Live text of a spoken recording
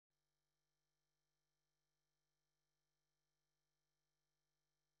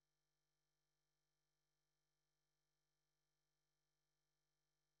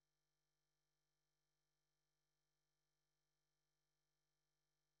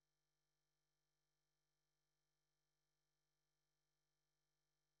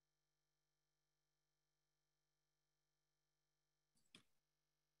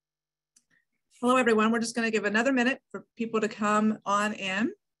Hello, everyone. We're just going to give another minute for people to come on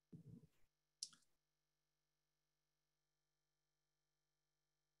in.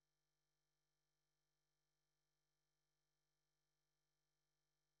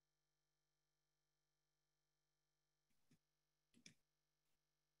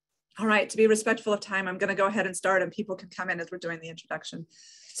 All right, to be respectful of time, I'm going to go ahead and start and people can come in as we're doing the introduction.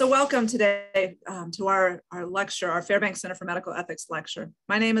 So welcome today to our lecture, our Fairbanks Center for Medical Ethics lecture.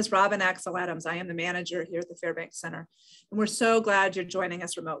 My name is Robin Axel Adams. I am the manager here at the Fairbanks Center, and we're so glad you're joining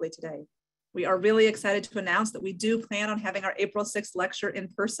us remotely today. We are really excited to announce that we do plan on having our April 6th lecture in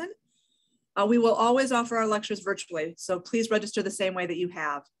person. We will always offer our lectures virtually, so please register the same way that you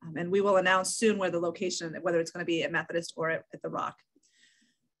have, and we will announce soon where the location, whether it's going to be at Methodist or at the Rock.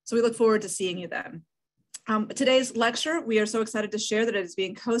 So we look forward to seeing you then. Today's lecture, we are so excited to share that it is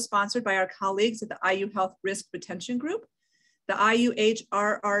being co-sponsored by our colleagues at the IU Health Risk Retention Group. The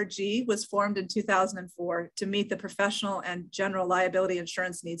IUHRRG was formed in 2004 to meet the professional and general liability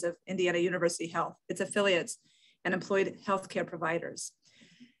insurance needs of Indiana University Health, its affiliates, and employed healthcare providers.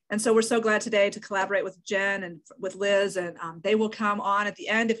 And so we're so glad today to collaborate with Jen and with Liz, and they will come on at the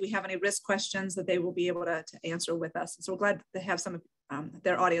end if we have any risk questions that they will be able to answer with us. And so we're glad to have some of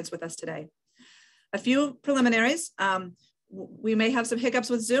their audience with us today. A few preliminaries. We may have some hiccups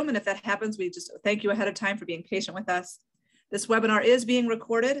with Zoom, and if that happens, we just thank you ahead of time for being patient with us. This webinar is being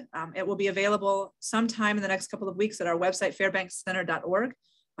recorded. It will be available sometime in the next couple of weeks at our website, fairbankscenter.org.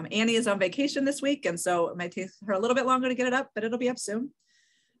 Annie is on vacation this week, and so it might take her a little bit longer to get it up, but it'll be up soon.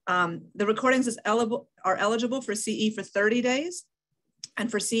 The recordings are eligible for CE for 30 days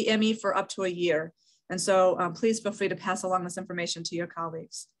and for CME for up to a year. And so please feel free to pass along this information to your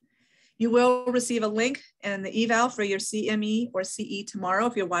colleagues. You will receive a link in the eval for your CME or CE tomorrow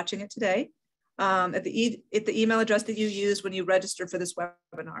if you're watching it today at the email address that you used when you registered for this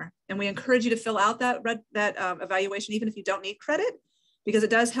webinar. And we encourage you to fill out that evaluation even if you don't need credit, because it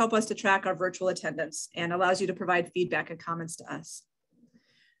does help us to track our virtual attendance and allows you to provide feedback and comments to us.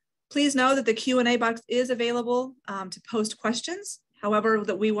 Please know that the Q&A box is available to post questions. However,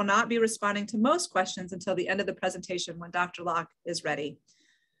 that we will not be responding to most questions until the end of the presentation when Dr. Locke is ready.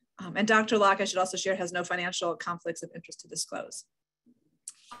 And Dr. Locke, I should also share, has no financial conflicts of interest to disclose.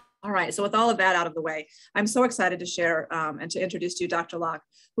 All right, so with all of that out of the way, I'm so excited to share and to introduce to you Dr. Locke,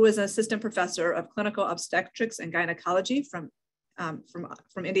 who is an assistant professor of clinical obstetrics and gynecology from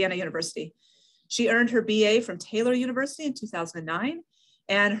Indiana University. She earned her BA from Taylor University in 2009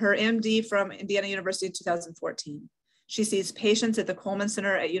 and her MD from Indiana University in 2014. She sees patients at the Coleman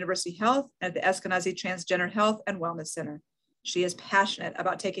Center at University Health and at the Eskenazi Transgender Health and Wellness Center. She is passionate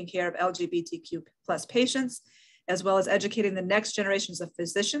about taking care of LGBTQ+ patients, as well as educating the next generations of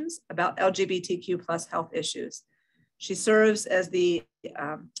physicians about LGBTQ+ health issues. She serves as the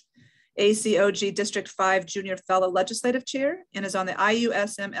ACOG District 5 Junior Fellow Legislative Chair and is on the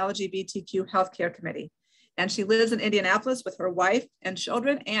IUSM LGBTQ Healthcare Committee. And she lives in Indianapolis with her wife and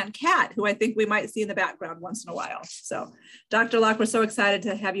children and cat, who I think we might see in the background once in a while. So Dr. Locke, we're so excited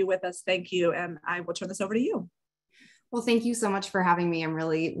to have you with us. Thank you. And I will turn this over to you. Well, thank you so much for having me. I'm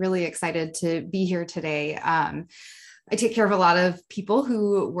really, really excited to be here today. I take care of a lot of people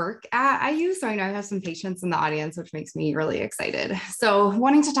who work at IU, so I know I have some patients in the audience, which makes me really excited. So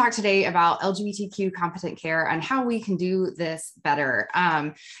wanting to talk today about LGBTQ competent care and how we can do this better.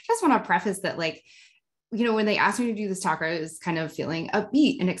 I just want to preface that, when they asked me to do this talk, I was kind of feeling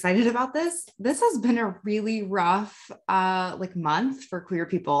upbeat and excited about this. This has been a really rough month for queer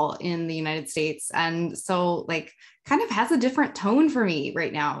people in the United States. And so kind of has a different tone for me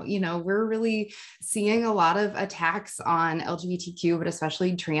right now. We're really seeing a lot of attacks on LGBTQ, but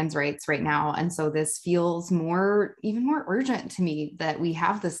especially trans rights right now. And so this feels even more urgent to me that we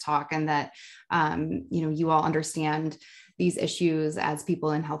have this talk and that, you all understand these issues as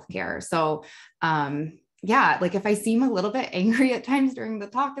people in healthcare. So, if I seem a little bit angry at times during the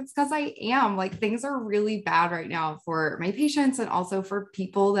talk, it's because I am. Things are really bad right now for my patients and also for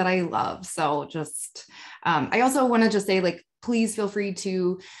people that I love. So I also want to just say, please feel free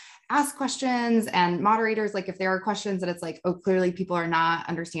to ask questions, and moderators, if there are questions that it's oh, clearly people are not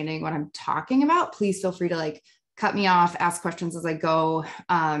understanding what I'm talking about, please feel free to cut me off, ask questions as I go.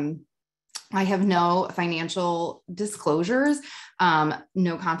 I have no financial disclosures,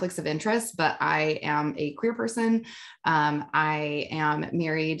 no conflicts of interest, but I am a queer person. I am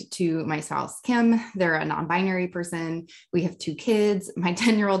married to my spouse, Kim. They're a non-binary person. We have 2 kids. My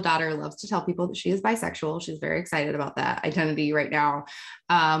 10-year-old daughter loves to tell people that she is bisexual. She's very excited about that identity right now.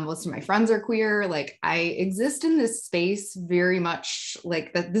 Most of my friends are queer. I exist in this space very much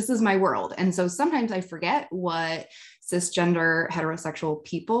that this is my world. And so sometimes I forget what cisgender heterosexual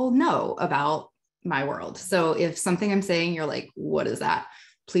people know about my world. So if something I'm saying, you're like, what is that?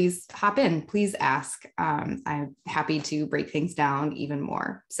 Please hop in, please ask. I'm happy to break things down even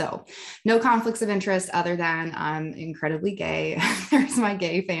more. So no conflicts of interest other than I'm incredibly gay. There's my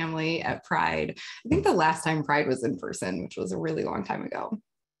gay family at Pride. I think the last time Pride was in person, which was a really long time ago.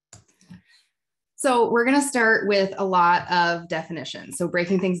 So we're going to start with a lot of definitions. So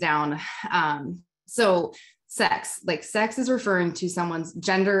breaking things down. So sex is referring to someone's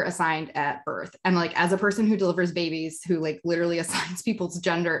gender assigned at birth. And like, as a person who delivers babies, who like literally assigns people's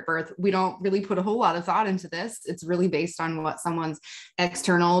gender at birth, we don't really put a whole lot of thought into this. It's really based on what someone's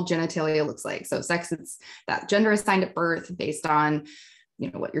external genitalia looks like. So sex, it's that gender assigned at birth based on,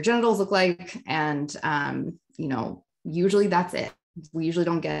 what your genitals look like. And, usually that's it. We usually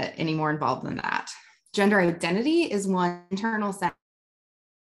don't get any more involved than that. Gender identity is one internal sex,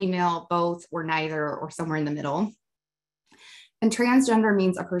 female, both, or neither, or somewhere in the middle. And transgender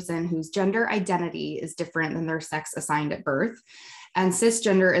means a person whose gender identity is different than their sex assigned at birth. And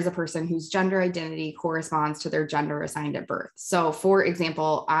cisgender is a person whose gender identity corresponds to their gender assigned at birth. So for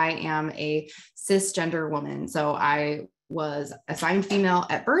example, I am a cisgender woman. So I was assigned female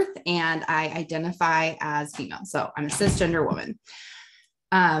at birth and I identify as female. So I'm a cisgender woman.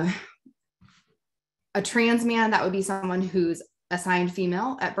 A trans man, that would be someone who's assigned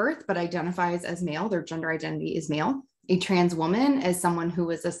female at birth, but identifies as male. Their gender identity is male. A trans woman is someone who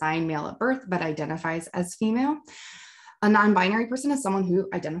was assigned male at birth, but identifies as female. A non-binary person is someone who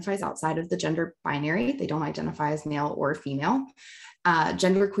identifies outside of the gender binary. They don't identify as male or female.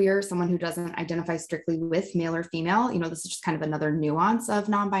 Genderqueer, someone who doesn't identify strictly with male or female. This is just kind of another nuance of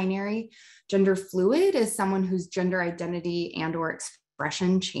non-binary. Gender fluid is someone whose gender identity and or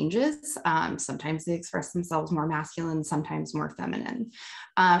expression changes. Sometimes they express themselves more masculine, sometimes more feminine.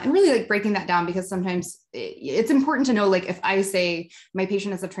 And really like breaking that down, because sometimes it's important to know, like if I say my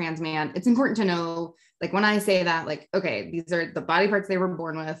patient is a trans man, it's important to know, like when I say that, like, okay, these are the body parts they were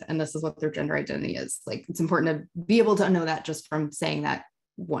born with, and this is what their gender identity is. Like, it's important to be able to know that just from saying that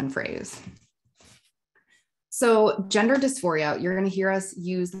one phrase. So gender dysphoria, you're going to hear us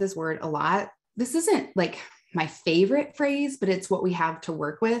use this word a lot. This isn't like my favorite phrase, but it's what we have to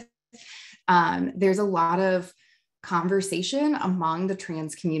work with. There's a lot of conversation among the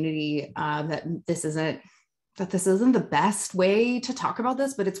trans community that this isn't the best way to talk about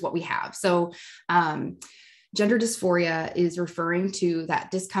this, but it's what we have. So gender dysphoria is referring to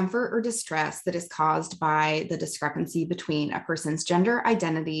that discomfort or distress that is caused by the discrepancy between a person's gender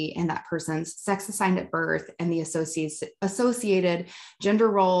identity and that person's sex assigned at birth and the associated gender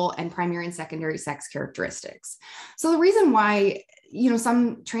role and primary and secondary sex characteristics. So the reason why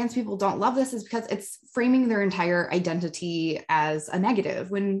some trans people don't love this is because it's framing their entire identity as a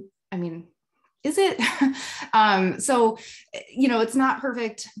negative when, is it? So, it's not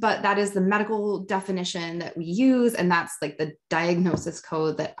perfect, but that is the medical definition that we use. And that's like the diagnosis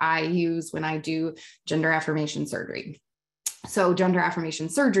code that I use when I do gender affirmation surgery. So gender affirmation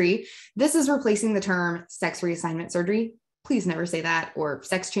surgery, this is replacing the term sex reassignment surgery. Please never say that, or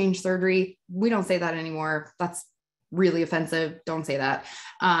sex change surgery. We don't say that anymore. That's really offensive. Don't say that.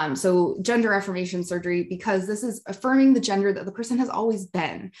 So gender affirmation surgery, because this is affirming the gender that the person has always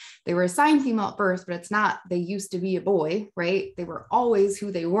been. They were assigned female at birth, but it's not, they used to be a boy, right? They were always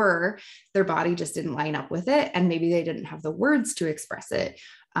who they were. Their body just didn't line up with it. And maybe they didn't have the words to express it.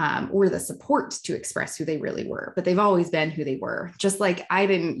 Or the support to express who they really were, but they've always been who they were. Just like I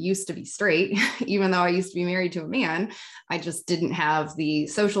didn't used to be straight, even though I used to be married to a man, I just didn't have the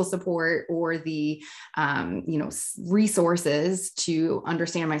social support or the, resources to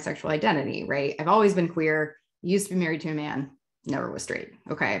understand my sexual identity, right? I've always been queer, used to be married to a man, never was straight.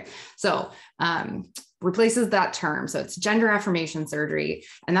 Okay. So, replaces that term. So it's gender affirmation surgery,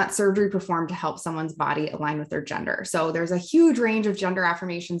 and that surgery performed to help someone's body align with their gender. So there's a huge range of gender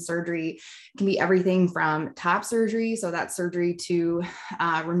affirmation surgery. It can be everything from top surgery. So that's surgery to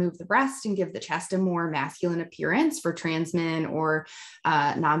remove the breast and give the chest a more masculine appearance for trans men or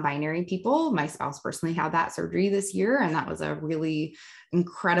non-binary people. My spouse personally had that surgery this year, and that was a really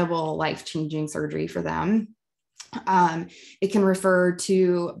incredible, life-changing surgery for them. It can refer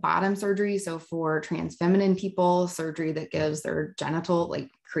to bottom surgery. So for trans feminine people, surgery that gives their genital, like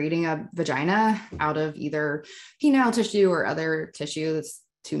creating a vagina out of either penile tissue or other tissue that's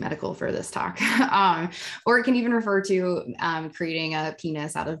too medical for this talk. Or it can even refer to creating a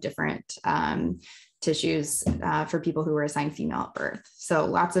penis out of different tissues for people who were assigned female at birth. So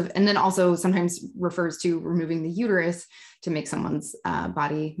lots of, and then also sometimes refers to removing the uterus to make someone's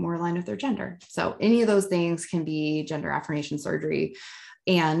body more aligned with their gender. So any of those things can be gender affirmation surgery.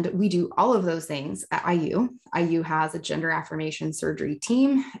 And we do all of those things at IU. IU has a gender affirmation surgery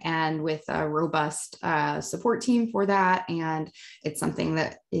team and with a robust support team for that. And it's something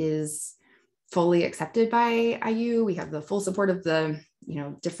that is fully accepted by IU. We have the full support of the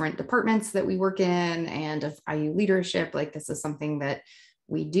different departments that we work in and of IU leadership. Like this is something that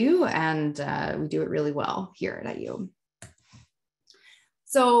we do and we do it really well here at IU.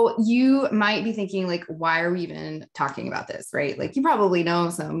 So you might be thinking like, why are we even talking about this, right? Like you probably know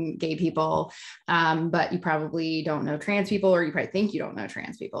some gay people, but you probably don't know trans people, or you probably think you don't know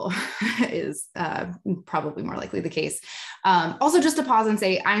trans people is probably more likely the case. Also just to pause and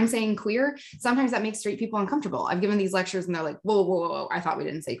say, I'm saying queer. Sometimes that makes straight people uncomfortable. I've given these lectures and they're like, whoa, whoa, whoa, I thought we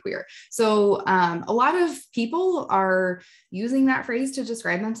didn't say queer. So a lot of people are using that phrase to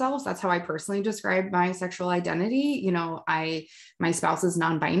describe themselves. That's how I personally describe my sexual identity. My spouse is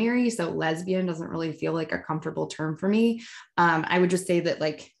non-binary, so lesbian doesn't really feel like a comfortable term for me. I would just say that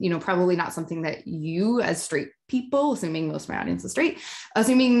probably not something that you as straight people, assuming most of my audience is straight,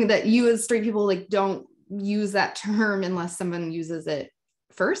 assuming that you as straight people don't use that term unless someone uses it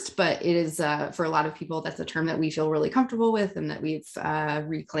first, but it is for a lot of people, that's a term that we feel really comfortable with and that we've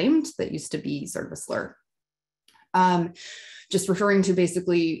reclaimed that used to be sort of a slur. Just referring to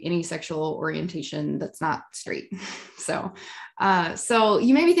basically any sexual orientation that's not straight. So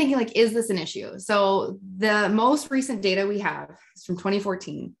you may be thinking like, is this an issue? So the most recent data we have is from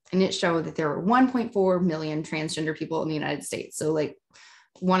 2014, and it showed that there were 1.4 million transgender people in the United States. So like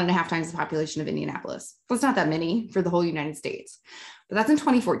 1.5 times the population of Indianapolis. Well, it's not that many for the whole United States, but that's in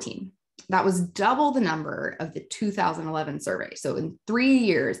 2014. That was double the number of the 2011 survey. So in 3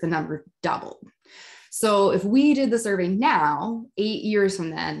 years, the number doubled. So if we did the survey now, 8 years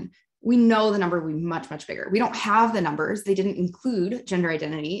from then, we know the number will be much, much bigger. We don't have the numbers. They didn't include gender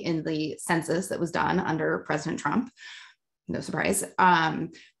identity in the census that was done under President Trump. No surprise.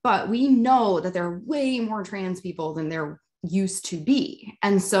 But we know that there are way more trans people than there used to be.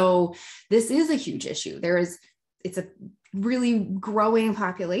 And so this is a huge issue. It's a really growing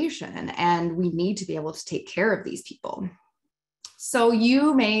population, and we need to be able to take care of these people. So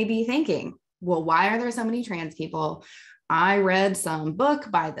you may be thinking, well, why are there so many trans people? I read some book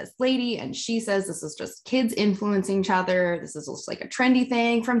by this lady and she says this is just kids influencing each other. This is just like a trendy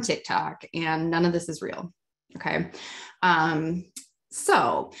thing from TikTok and none of this is real. Okay.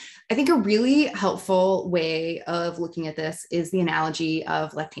 So I think a really helpful way of looking at this is the analogy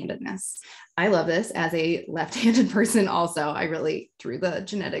of left-handedness. I love this as a left-handed person also. I really threw the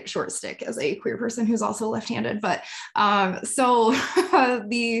genetic short stick as a queer person who's also left-handed. But this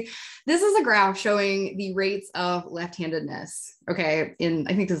is a graph showing the rates of left-handedness. Okay.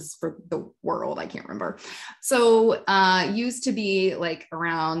 I think this is for the world. I can't remember. So used to be like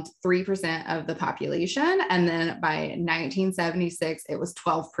around 3% of the population. And then by 1976, it was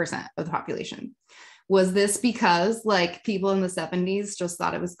 12% of the population. Was this because like people in the 70s just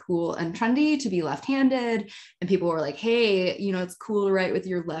thought it was cool and trendy to be left-handed, and people were like, hey, it's cool to write with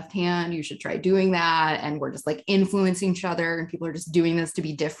your left hand, you should try doing that, and we're just like influencing each other and people are just doing this to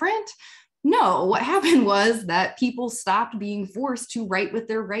be different? No, what happened was that people stopped being forced to write with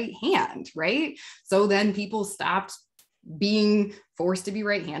their right hand, right? So then people stopped being forced to be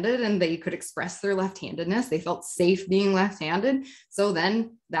right-handed and they could express their left-handedness. They felt safe being left-handed. So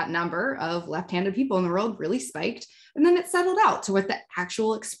then that number of left-handed people in the world really spiked. And then it settled out to what the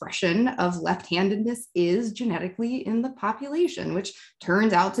actual expression of left-handedness is genetically in the population, which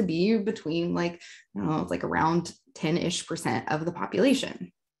turns out to be between it's like around 10-ish% of the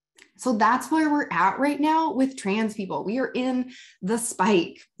population. So that's where we're at right now with trans people. We are in the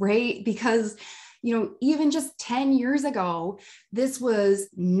spike, right? Because even just 10 years ago, this was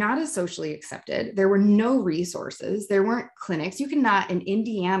not as socially accepted. There were no resources. There weren't clinics. You cannot in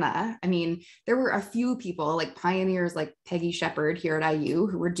Indiana. I mean, there were a few people like pioneers like Peggy Shepard here at IU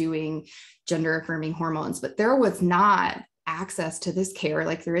who were doing gender affirming hormones, but there was not access to this care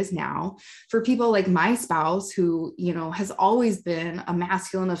like there is now for people like my spouse who, has always been a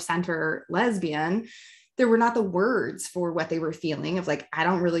masculine of center lesbian. There were not the words for what they were feeling of like, I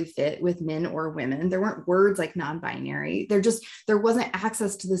don't really fit with men or women. There weren't words like non-binary. There wasn't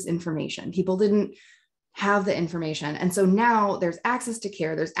access to this information. People didn't have the information. And so now there's access to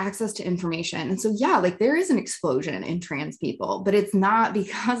care, there's access to information. And so, yeah, like there is an explosion in trans people, but it's not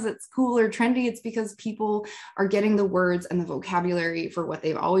because it's cool or trendy. It's because people are getting the words and the vocabulary for what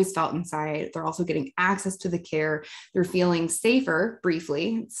they've always felt inside. They're also getting access to the care. They're feeling safer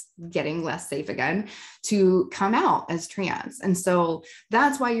briefly. It's getting less safe again to come out as trans. And so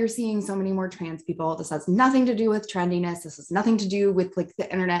that's why you're seeing so many more trans people. This has nothing to do with trendiness. This has nothing to do with like the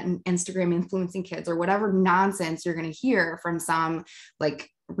internet and Instagram influencing kids or whatever nonsense you're going to hear from some like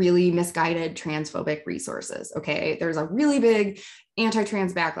really misguided transphobic resources. Okay. There's a really big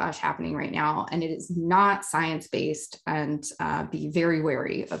anti-trans backlash happening right now, and it is not science-based, and be very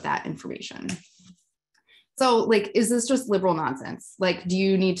wary of that information. So like, is this just liberal nonsense? Like, do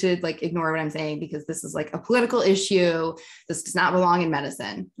you need to like ignore what I'm saying because this is like a political issue? This does not belong in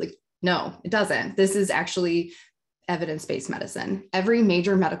medicine. Like, no, it doesn't. This is actually evidence-based medicine. Every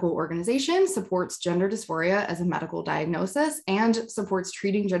major medical organization supports gender dysphoria as a medical diagnosis and supports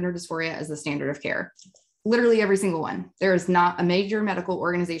treating gender dysphoria as the standard of care. Literally every single one. There is not a major medical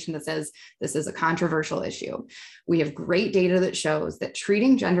organization that says this is a controversial issue. We have great data that shows that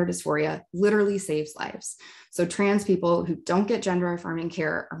treating gender dysphoria literally saves lives. So trans people who don't get gender affirming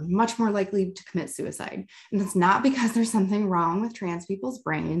care are much more likely to commit suicide. And it's not because there's something wrong with trans people's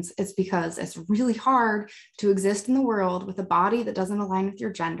brains. It's because it's really hard to exist in the world with a body that doesn't align with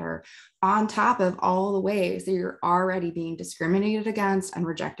your gender, on top of all the ways that you're already being discriminated against and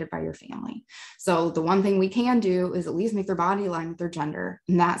rejected by your family. So the one thing we can do is at least make their body align with their gender,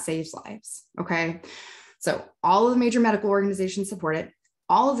 and that saves lives, okay? So all of the major medical organizations support it.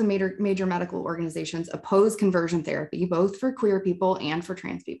 All of the major medical organizations oppose conversion therapy, both for queer people and for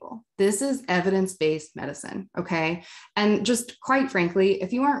trans people. This is evidence-based medicine, okay? And just quite frankly,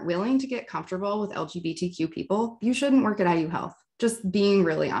 if you aren't willing to get comfortable with LGBTQ people, you shouldn't work at IU Health. Just being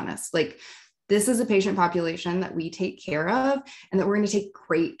really honest. Like, this is a patient population that we take care of and that we're going to take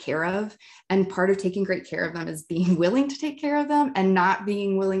great care of. And part of taking great care of them is being willing to take care of them and not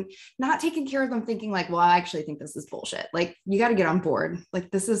taking care of them thinking like, well, I actually think this is bullshit. Like, you got to get on board. Like,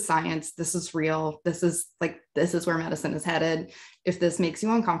 this is science. This is real. This is where medicine is headed. If this makes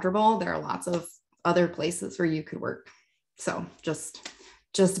you uncomfortable, there are lots of other places where you could work. So just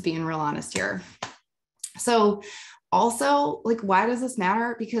being real honest here. So also, like, why does this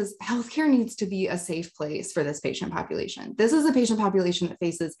matter? Because healthcare needs to be a safe place for this patient population. This is a patient population that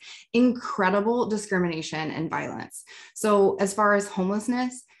faces incredible discrimination and violence. So as far as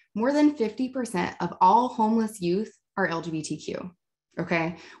homelessness, more than 50% of all homeless youth are LGBTQ.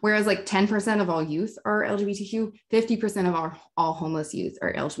 Okay. Whereas like 10% of all youth are LGBTQ, 50% of all homeless youth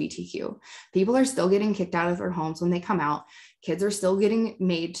are LGBTQ. People are still getting kicked out of their homes when they come out. Kids are still getting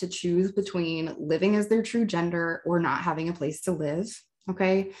made to choose between living as their true gender or not having a place to live.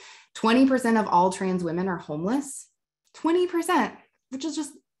 Okay. 20% of all trans women are homeless. 20%, which is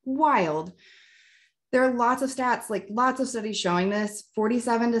just wild. There are lots of stats, like lots of studies showing this.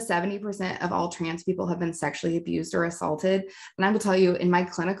 47 to 70% of all trans people have been sexually abused or assaulted. And I will tell you, in my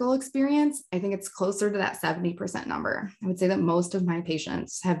clinical experience, I think it's closer to that 70% number. I would say that most of my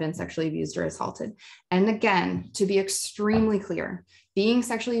patients have been sexually abused or assaulted. And again, to be extremely clear, being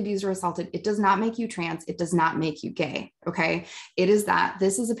sexually abused or assaulted, it does not make you trans. It does not make you gay. Okay. It is that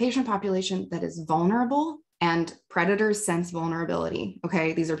this is a patient population that is vulnerable, and predators sense vulnerability.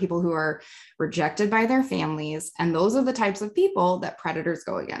 Okay. These are people who are rejected by their families. And those are the types of people that predators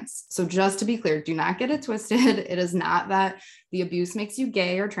go against. So just to be clear, do not get it twisted. It is not that the abuse makes you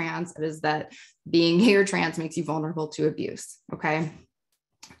gay or trans. It is that being gay or trans makes you vulnerable to abuse. Okay.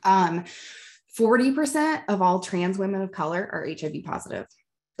 40% of all trans women of color are HIV positive.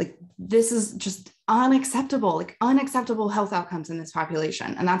 Like, this is just unacceptable, like unacceptable health outcomes in this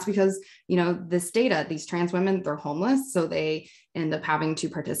population. And that's because, you know, this data, these trans women, they're homeless. So they end up having to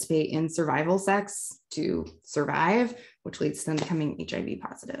participate in survival sex to survive, which leads to them becoming HIV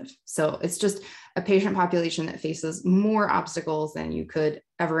positive. So it's just a patient population that faces more obstacles than you could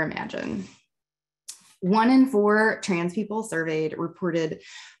ever imagine. 1 in 4 trans people surveyed reported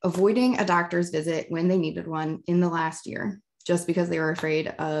avoiding a doctor's visit when they needed one in the last year, just because they were afraid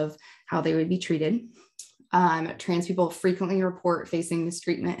of how they would be treated. Trans people frequently report facing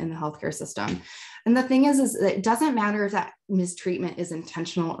mistreatment in the healthcare system. And the thing is that it doesn't matter if that mistreatment is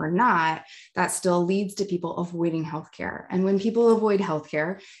intentional or not, that still leads to people avoiding healthcare. And when people avoid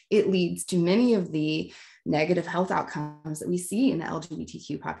healthcare, it leads to many of the negative health outcomes that we see in the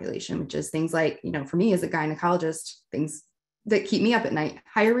LGBTQ population, which is things like, you know, for me as a gynecologist, things that keep me up at night,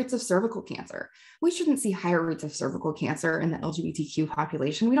 higher rates of cervical cancer. We shouldn't see higher rates of cervical cancer in the LGBTQ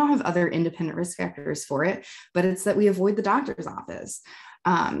population. We don't have other independent risk factors for it, but it's that we avoid the doctor's office.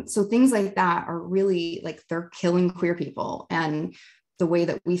 So things like that are really like, they're killing queer people. And the way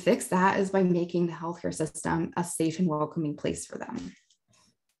that we fix that is by making the healthcare system a safe and welcoming place for them.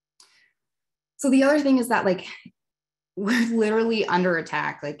 So the other thing is that like, we're literally under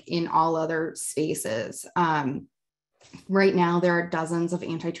attack, like in all other spaces. Right now, there are dozens of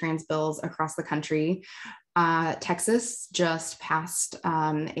anti-trans bills across the country. Texas just passed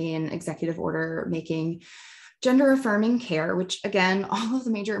an executive order making gender affirming care, which again, all of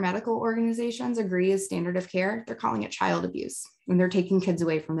the major medical organizations agree is standard of care. They're calling it child abuse, and they're taking kids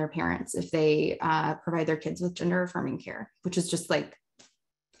away from their parents if they provide their kids with gender affirming care, which is just like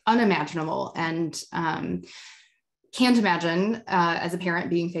unimaginable. And can't imagine as a parent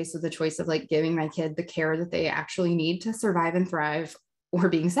being faced with the choice of like giving my kid the care that they actually need to survive and thrive, or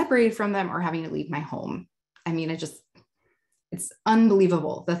being separated from them, or having to leave my home. I mean, it's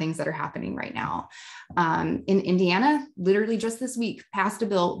unbelievable, the things that are happening right now. In Indiana, literally just this week, passed a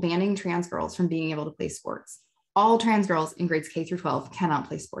bill banning trans girls from being able to play sports. All trans girls in grades K through 12 cannot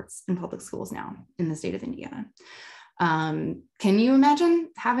play sports in public schools now in the state of Indiana. Can you imagine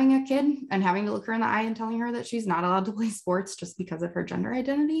having a kid and having to look her in the eye and telling her that she's not allowed to play sports just because of her gender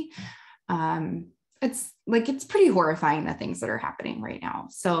identity? It's pretty horrifying, the things that are happening right now.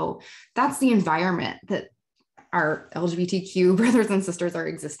 So that's the environment that our LGBTQ brothers and sisters are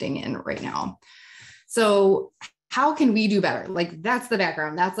existing in right now. So how can we do better? Like, that's the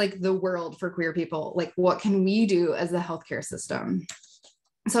background. That's like the world for queer people. Like, what can we do as the healthcare system?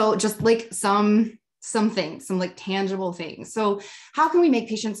 So just like some things, some like tangible things. So how can we make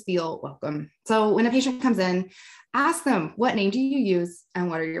patients feel welcome? So when a patient comes in, ask them, what name do you use and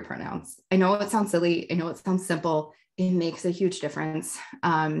what are your pronouns? I know it sounds silly. I know it sounds simple. It makes a huge difference.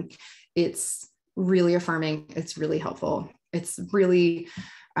 It's really affirming. It's really helpful. It's really,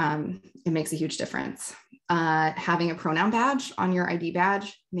 it makes a huge difference. Having a pronoun badge on your ID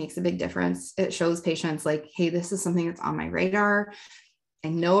badge makes a big difference. It shows patients like, hey, this is something that's on my radar. I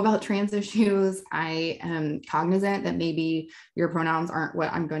know about trans issues. I am cognizant that maybe your pronouns aren't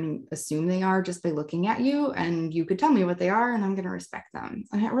what I'm going to assume they are just by looking at you, and you could tell me what they are and I'm going to respect them.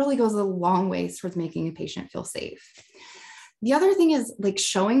 And it really goes a long way towards making a patient feel safe. The other thing is like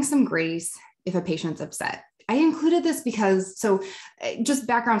showing some grace if a patient's upset. I included this because, so just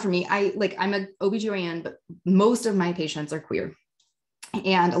background for me, I'm an OBGYN, but most of my patients are queer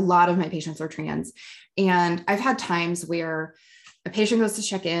and a lot of my patients are trans. And I've had times where a patient goes to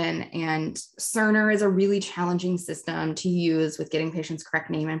check in and Cerner is a really challenging system to use with getting patients' correct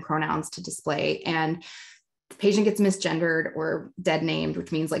name and pronouns to display. And the patient gets misgendered or dead named,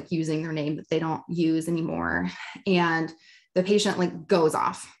 which means like using their name that they don't use anymore. And the patient like goes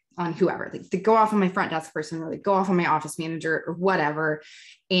off on whoever, like they go off on my front desk person, or they go off on my office manager or whatever.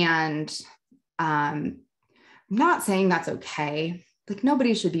 And I'm not saying that's okay. Like,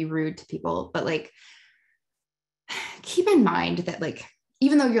 nobody should be rude to people, but like, keep in mind that like,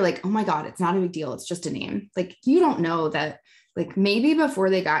 even though you're like, oh my God, it's not a big deal, it's just a name. Like, you don't know that like maybe before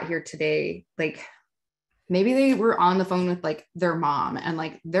they got here today, like maybe they were on the phone with like their mom, and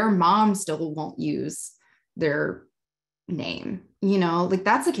like their mom still won't use their name, you know, like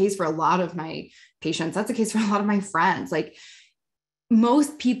that's the case for a lot of my patients. That's the case for a lot of my friends. Like,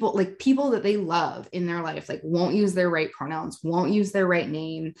 most people, like people that they love in their life, like won't use their right pronouns, won't use their right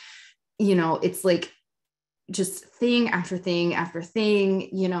name. You know, it's like just thing after thing after thing,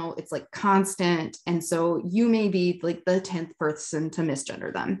 you know, it's like constant. And so you may be like the 10th person to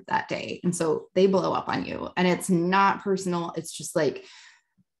misgender them that day. And so they blow up on you, and it's not personal. It's just like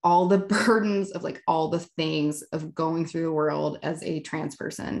all the burdens of like all the things of going through the world as a trans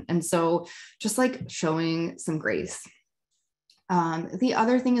person. And so just like showing some grace. The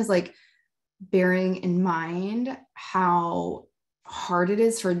other thing is like bearing in mind how hard it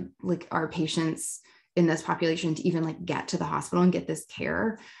is for like our patients in this population to even like get to the hospital and get this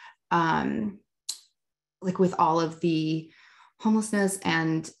care. Like with all of the homelessness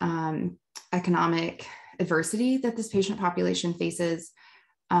and economic adversity that this patient population faces.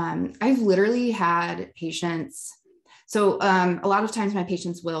 I've literally had patients. So a lot of times my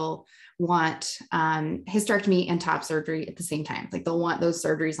patients will want hysterectomy and top surgery at the same time. Like they'll want those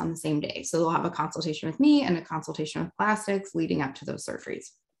surgeries on the same day. So they'll have a consultation with me and a consultation with plastics leading up to those surgeries.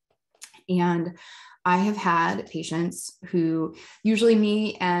 And I have had patients who, usually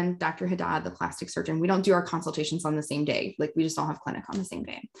me and Dr. Haddad, the plastic surgeon, we don't do our consultations on the same day. Like we just don't have clinic on the same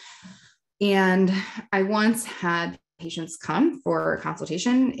day. And I once had patients come for a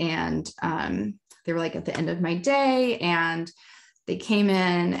consultation, and they were like at the end of my day, and they came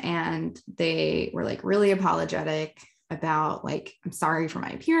in and they were like really apologetic about like, I'm sorry for my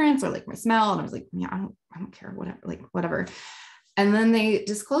appearance or like my smell. And I was like, yeah, I don't care, whatever, like whatever. And then they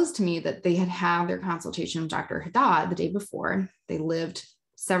disclosed to me that they had their consultation with Dr. Haddad the day before. They lived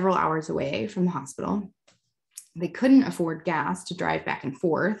several hours away from the hospital. They couldn't afford gas to drive back and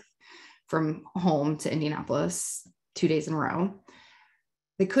forth from home to Indianapolis 2 days in a row.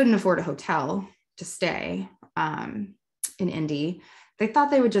 They couldn't afford a hotel to stay in Indy. They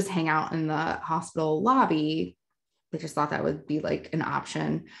thought they would just hang out in the hospital lobby. They just thought that would be like an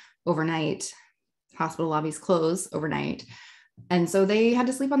option overnight. Hospital lobbies close overnight. And so they had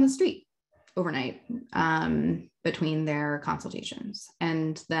to sleep on the street overnight between their consultations,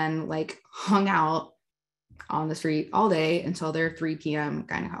 and then like hung out on the street all day until their 3 p.m.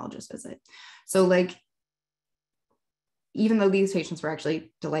 gynecologist visit. So like, even though these patients were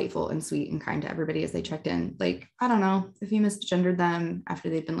actually delightful and sweet and kind to everybody as they checked in, like, I don't know if you misgendered them after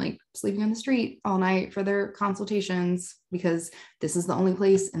they've been like sleeping on the street all night for their consultations, because this is the only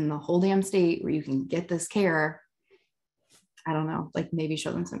place in the whole damn state where you can get this care. I don't know, like maybe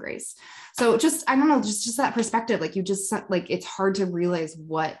show them some grace. So just, I don't know, just that perspective, like you just like, it's hard to realize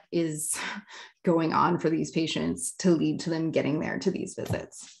what is going on for these patients to lead to them getting there to these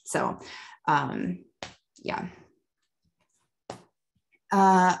visits. So yeah.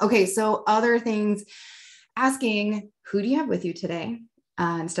 Okay, so other things, asking, who do you have with you today?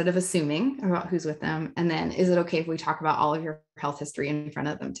 Instead of assuming about who's with them. And then, is it okay if we talk about all of your health history in front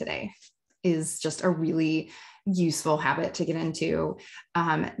of them today? Is just a really useful habit to get into.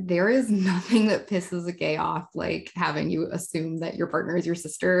 There is nothing that pisses a gay off like having you assume that your partner is your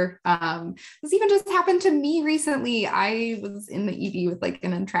sister. This even just happened to me recently. I was in the ED with like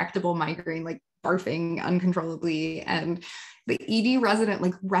an intractable migraine, like barfing uncontrollably, and the ED resident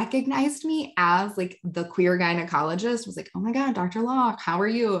like recognized me as like the queer gynecologist, was like, "Oh my God, Dr. Locke, how are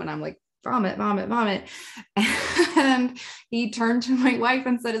you?" And I'm like, vomit, vomit, vomit. And he turned to my wife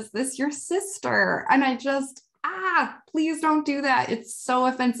and said, "Is this your sister?" And I just, please don't do that. It's so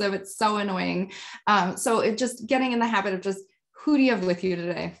offensive. It's so annoying. So it just getting in the habit of just, who do you have with you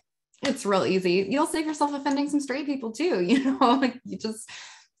today? It's real easy. You'll save yourself offending some straight people too, like you just,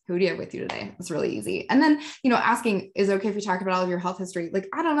 who do you have with you today? It's really easy. And then, asking, is it okay if we talk about all of your health history? Like,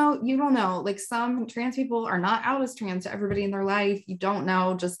 I don't know. You don't know. Like some trans people are not out as trans to everybody in their life. You don't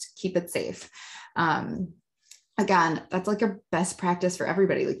know, just keep it safe. Again, that's like a best practice for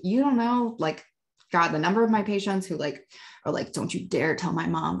everybody. Like, you don't know, like, God, the number of my patients who like are like, "Don't you dare tell my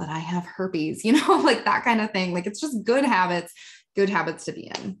mom that I have herpes," like that kind of thing. Like, it's just good habits to be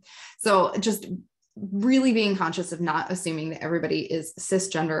in. So just really being conscious of not assuming that everybody is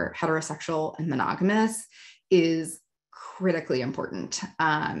cisgender, heterosexual, and monogamous is critically important.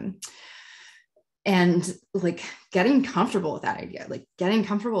 And like getting comfortable with that idea, like getting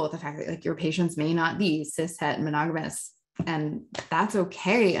comfortable with the fact that like your patients may not be cis, het, monogamous, and that's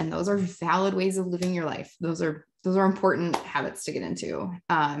okay. And those are valid ways of living your life. Those are important habits to get into.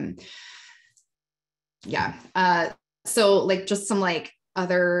 So like just some like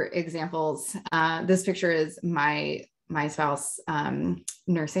other examples. This picture is my spouse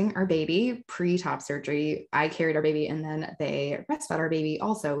nursing our baby pre-top surgery. I carried our baby and then they breastfed our baby.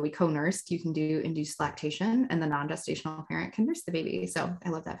 Also, we co-nursed. You can do induced lactation and the non-gestational parent can nurse the baby. So I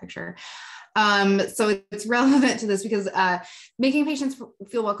love that picture. So it's relevant to this because making patients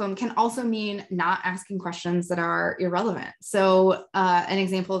feel welcome can also mean not asking questions that are irrelevant. So an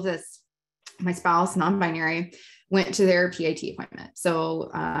example of this, my spouse, non-binary, went to their PAT appointment. So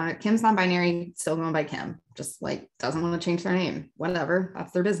Kim's non-binary, still going by Kim, just like doesn't want to change their name, whatever,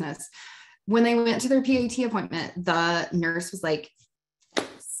 that's their business. When they went to their PAT appointment, the nurse was like,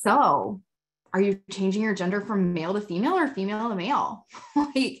 "So are you changing your gender from male to female or female to male?"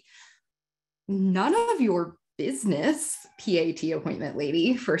 Like, none of your business, PAT appointment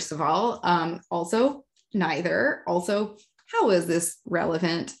lady, first of all. Also, neither. Also, how is this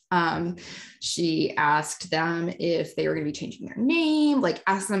relevant? She asked them if they were going to be changing their name, like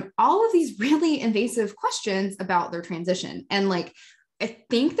asked them all of these really invasive questions about their transition. And like, I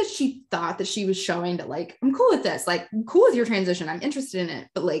think that she thought that she was showing that like, I'm cool with this, like I'm cool with your transition, I'm interested in it,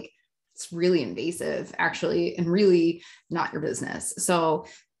 but like, it's really invasive actually, and really not your business. So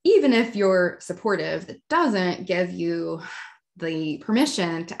even if you're supportive, it doesn't give you the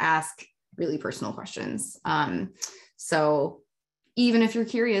permission to ask really personal questions. So even if you're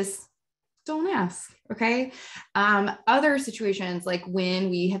curious, don't ask, okay? Other situations, like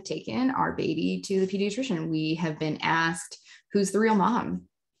when we have taken our baby to the pediatrician, we have been asked, who's the real mom?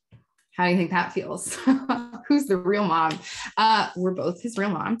 How do you think that feels? Who's the real mom? We're both his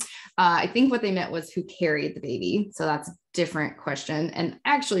real mom. I think what they meant was who carried the baby. So that's a different question, and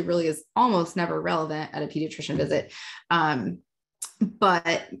actually really is almost never relevant at a pediatrician visit.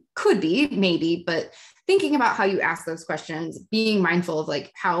 But could be, maybe, but thinking about how you ask those questions, being mindful of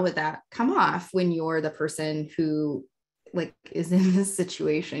like, how would that come off when you're the person who like is in this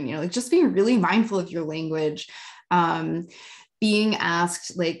situation, you know, like just being really mindful of your language, being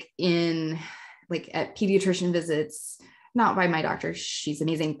asked like in like at pediatrician visits, not by my doctor, she's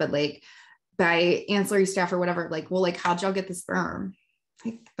amazing, but like by ancillary staff or whatever, like, well, like, how'd y'all get the sperm?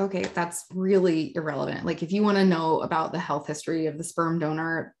 Like, okay, that's really irrelevant. Like, if you want to know about the health history of the sperm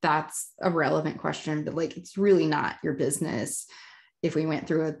donor, that's a relevant question, but like, it's really not your business if we went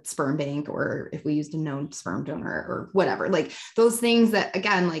through a sperm bank or if we used a known sperm donor or whatever. Like those things that,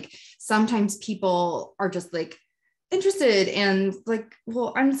 again, like sometimes people are just like interested and like,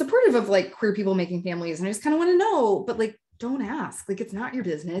 well, I'm supportive of like queer people making families and I just kind of want to know, but like, don't ask. Like, it's not your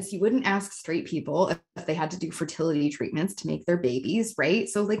business. You wouldn't ask straight people if they had to do fertility treatments to make their babies, right?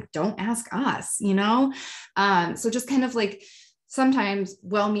 So like, don't ask us, you know? So just kind of like sometimes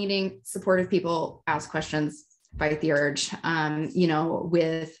well-meaning, supportive people ask questions, fight the urge. You know,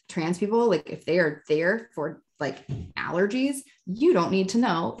 with trans people, like if they are there for like allergies, you don't need to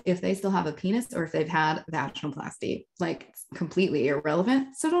know if they still have a penis or if they've had vaginoplasty. Like, it's completely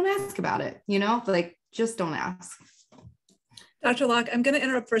irrelevant. So don't ask about it, you know, like just don't ask. Dr. Locke, I'm going to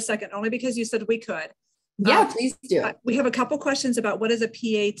interrupt for a second, only because you said we could. Yeah, please do. We have a couple questions about what is a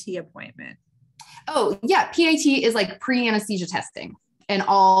PAT appointment. Oh, yeah. PAT is like pre-anesthesia testing, and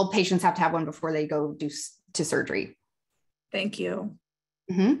all patients have to have one before they go to surgery. Thank you.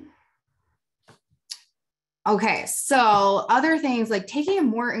 Mm-hmm. Okay, so other things like taking a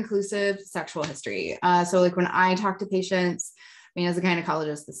more inclusive sexual history. So like when I talk to patients, I mean, as a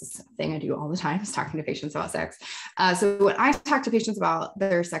gynecologist, this is a thing I do all the time, is talking to patients about sex. So when I talk to patients about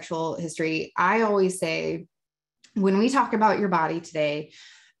their sexual history, I always say, when we talk about your body today,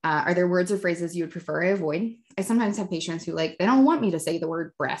 are there words or phrases you would prefer I avoid? I sometimes have patients who like, they don't want me to say the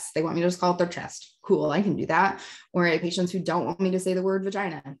word breast. They want me to just call it their chest. Cool, I can do that. Or I have patients who don't want me to say the word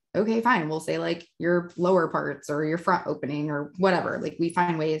vagina. Okay, fine. We'll say like your lower parts or your front opening or whatever. Like we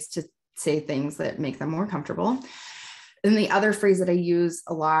find ways to say things that make them more comfortable. And the other phrase that I use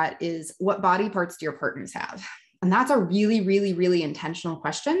a lot is, what body parts do your partners have? And that's a really, really, really intentional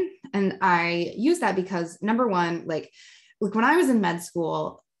question. And I use that because number one, like when I was in med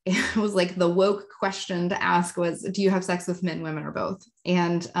school, it was like the woke question to ask was, do you have sex with men, women, or both?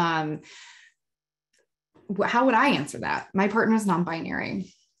 And how would I answer that? My partner is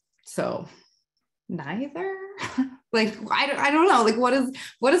non-binary. So neither. Like, I don't know, like, what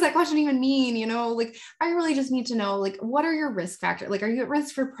does that question even mean? You know, like, I really just need to know, like, what are your risk factors? Like, are you at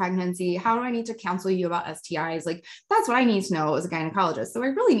risk for pregnancy? How do I need to counsel you about STIs? Like, that's what I need to know as a gynecologist. So I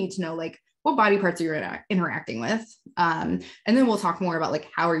really need to know, like, what body parts are you interacting with? And then we'll talk more about, like,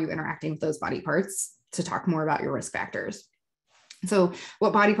 how are you interacting with those body parts to talk more about your risk factors. So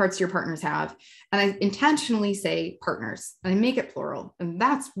what body parts do your partners have? And I intentionally say partners, and I make it plural. And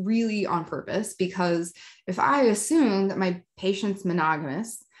that's really on purpose, because if I assume that my patient's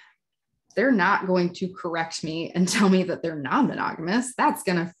monogamous, they're not going to correct me and tell me that they're non-monogamous. That's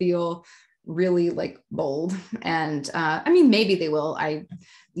going to feel really like bold. And I mean, maybe they will,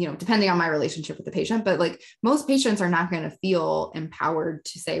 depending on my relationship with the patient, but like most patients are not going to feel empowered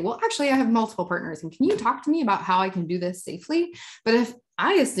to say, well, actually I have multiple partners and can you talk to me about how I can do this safely? But if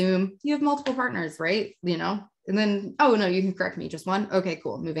I assume you have multiple partners, right? You know, and then, oh no, you can correct me, just one. Okay,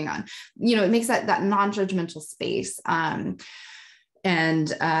 cool. Moving on. You know, it makes that non-judgmental space. And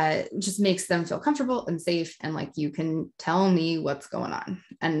just makes them feel comfortable and safe. And like, you can tell me what's going on.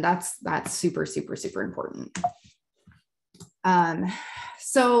 And that's super, super, super important.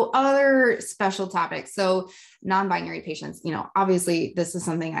 So other special topics. So non-binary patients, you know, obviously this is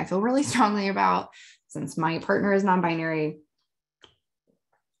something I feel really strongly about since my partner is non-binary.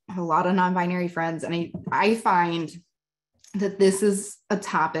 I have a lot of non-binary friends. And I find that this is a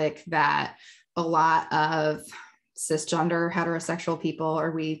topic that a lot of cisgender heterosexual people,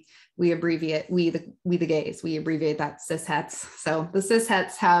 or we abbreviate, we the gays, we abbreviate that cis-hets. So the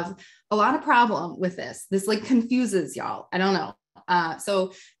cis-hets have a lot of problem with this. This like confuses y'all. I don't know.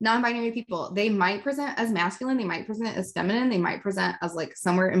 So non-binary people, they might present as masculine, they might present as feminine, they might present as like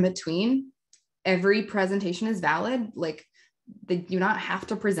somewhere in between. Every presentation is valid. Like they do not have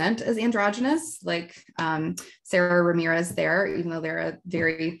to present as androgynous, like Sarah Ramirez there, even though they're a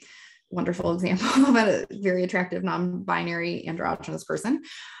very wonderful example of a very attractive non-binary androgynous person.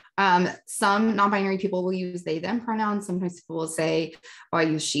 Some non-binary people will use they, them pronouns. Sometimes people will say, oh, I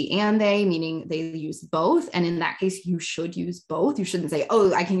use she and they, meaning they use both. And in that case, you should use both. You shouldn't say,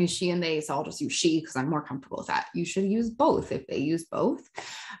 oh, I can use she and they, so I'll just use she because I'm more comfortable with that. You should use both if they use both.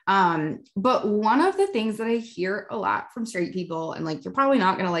 But one of the things that I hear a lot from straight people, and like, you're probably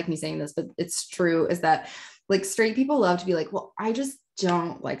not going to like me saying this, but it's true, is that like straight people love to be like, well, I just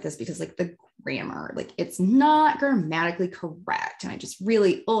don't like this because like the grammar, like it's not grammatically correct. And I just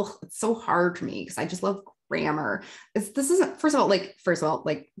really, it's so hard for me because I just love grammar. This isn't, first of all,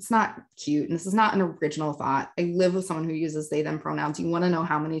 it's not cute. And this is not an original thought. I live with someone who uses they, them pronouns. You want to know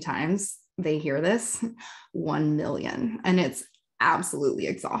how many times they hear this? 1 million. And it's absolutely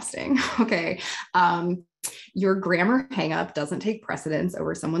exhausting. Okay. Your grammar hangup doesn't take precedence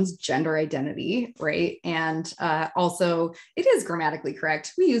over someone's gender identity, right? And also, it is grammatically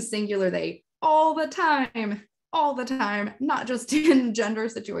correct. We use singular they all the time, not just in gender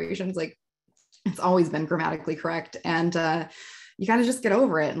situations. Like, it's always been grammatically correct. And you got to just get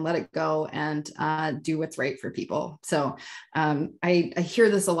over it and let it go and do what's right for people. So I hear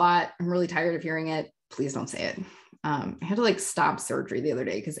this a lot. I'm really tired of hearing it. Please don't say it. I had to like stop surgery the other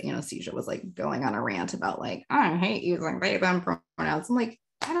day because anesthesia was like going on a rant about like, I hate using they, them pronouns. I'm like,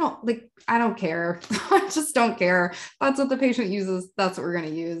 I don't care. I just don't care. That's what the patient uses. That's what we're going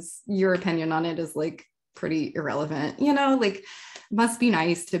to use. Your opinion on it is like pretty irrelevant, like must be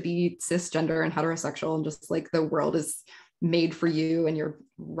nice to be cisgender and heterosexual and just like the world is made for you and your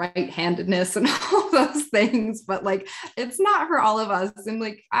right-handedness and all those things, but like it's not for all of us. And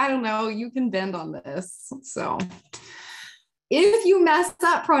like, I don't know, you can bend on this. So if you mess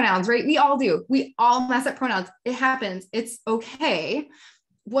up pronouns, right? We all do. We all mess up pronouns. It happens. It's okay.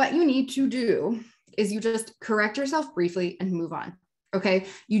 What you need to do is you just correct yourself briefly and move on. Okay.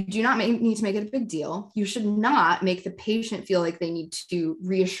 You do not need to make it a big deal. You should not make the patient feel like they need to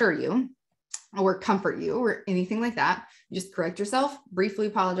reassure you or comfort you or anything like that. You just correct yourself, briefly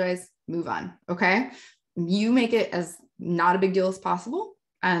apologize, move on. Okay. You make it as not a big deal as possible.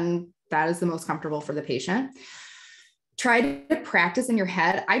 And that is the most comfortable for the patient. Try to practice in your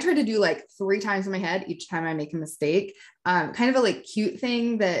head. I try to do like 3 times in my head each time I make a mistake. Kind of a like cute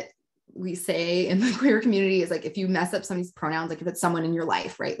thing that we say in the queer community is like, if you mess up somebody's pronouns, like if it's someone in your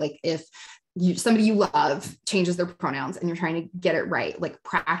life, right? Like if somebody you love changes their pronouns and you're trying to get it right, like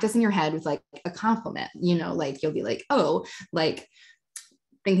practice in your head with like a compliment, like you'll be like, oh, like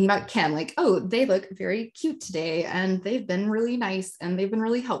thinking about Ken, like, oh, they look very cute today and they've been really nice and they've been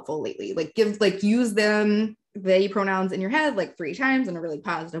really helpful lately. Like use them, they pronouns in your head like 3 times in a really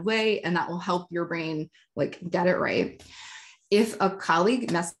positive way. And that will help your brain like get it right. If a colleague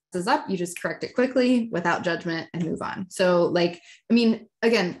messes up, you just correct it quickly without judgment and move on. So like, I mean,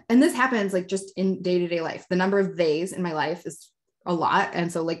 again, and this happens like just in day-to-day life, the number of theys in my life is a lot. And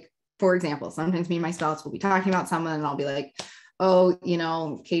so like, for example, sometimes me and my spouse will be talking about someone and I'll be like, oh,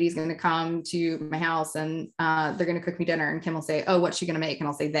 Katie's going to come to my house and they're going to cook me dinner. And Kim will say, oh, what's she going to make? And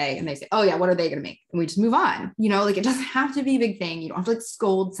I'll say they, and they say, oh yeah, what are they going to make? And we just move on, like it doesn't have to be a big thing. You don't have to like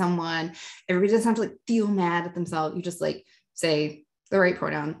scold someone. Everybody doesn't have to like feel mad at themselves. You just like say the right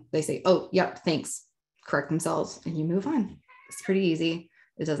pronoun. They say, oh, yep, thanks. Correct themselves and you move on. It's pretty easy.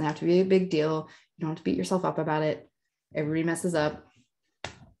 It doesn't have to be a big deal. You don't have to beat yourself up about it. Everybody messes up,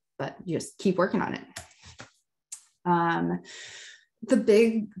 but you just keep working on it. The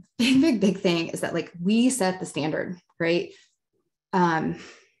big thing is that like we set the standard, right?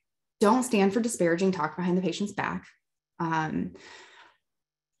 Don't stand for disparaging talk behind the patient's back.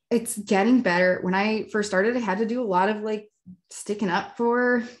 It's getting better. When I first started, I had to do a lot of like sticking up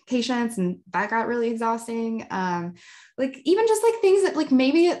for patients and that got really exhausting. Like even just like things that like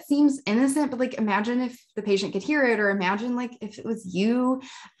maybe it seems innocent, but like imagine if the patient could hear it, or imagine like if it was you.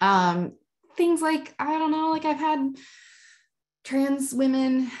 Things like, I don't know, like I've had trans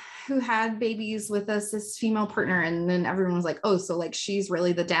women who had babies with a cis female partner. And then everyone was like, oh, so like, she's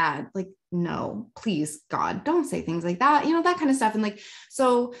really the dad. Like, no, please God, don't say things like that, that kind of stuff. And like,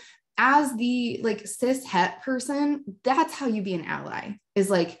 so as the like cis het person, that's how you be an ally, is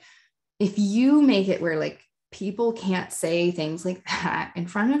like, if you make it where like people can't say things like that in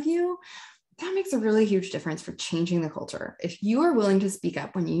front of you, that makes a really huge difference for changing the culture. If you are willing to speak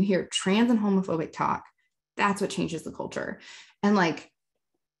up when you hear trans and homophobic talk, that's what changes the culture. And like,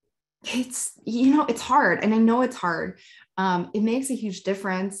 it's, it's hard. And I know it's hard. It makes a huge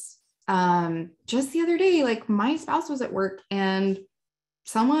difference. Just the other day, like my spouse was at work and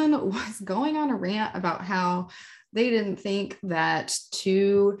someone was going on a rant about how they didn't think that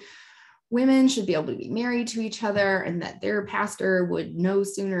 2 women should be able to be married to each other and that their pastor would no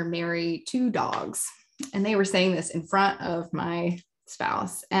sooner marry 2 dogs. And they were saying this in front of my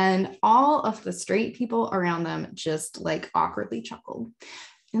spouse. And all of the straight people around them just like awkwardly chuckled.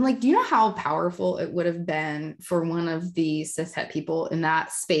 And like, do you know how powerful it would have been for one of the cishet people in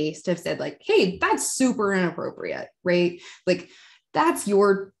that space to have said like, hey, that's super inappropriate, right? Like that's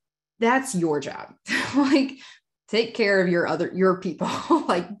your job. Like take care of your people.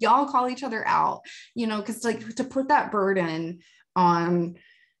 Like y'all call each other out, because like to put that burden on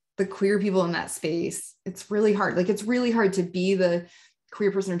the queer people in that space, it's really hard. Like it's really hard to be the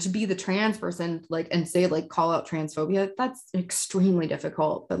queer person or to be the trans person, like, and say like call out transphobia. That's extremely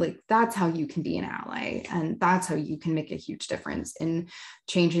difficult, but like that's how you can be an ally, and that's how you can make a huge difference in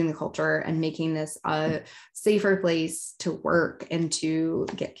changing the culture and making this a safer place to work and to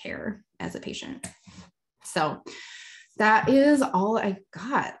get care as a patient. So that is all I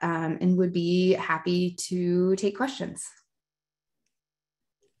got, and would be happy to take questions.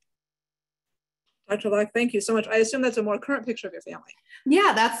 Dr. Locke, thank you so much. I assume that's a more current picture of your family.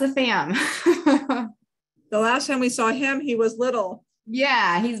 Yeah, that's the fam. The last time we saw him, he was little.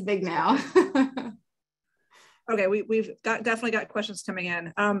 Yeah, he's big now. Okay, we've definitely got questions coming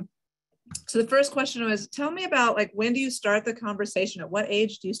in. So the first question was, tell me about like, when do you start the conversation? At what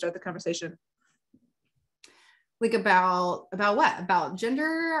age do you start the conversation? Like about what? About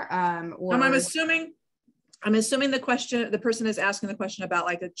gender? Or I'm assuming the person is asking the question about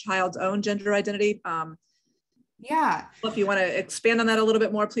like a child's own gender identity. Yeah. Well, if you want to expand on that a little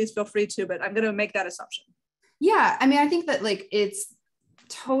bit more, please feel free to, but I'm going to make that assumption. Yeah. I mean, I think that like it's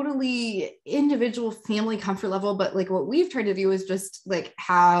totally individual family comfort level, but like what we've tried to do is just like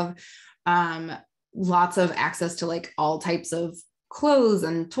have lots of access to like all types of clothes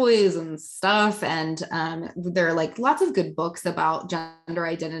and toys and stuff. And there are like lots of good books about gender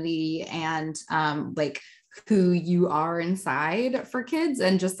identity and like who you are inside for kids,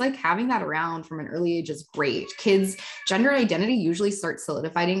 and just like having that around from an early age is great. Kids' gender identity usually starts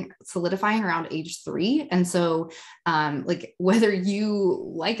solidifying around age 3. And so like whether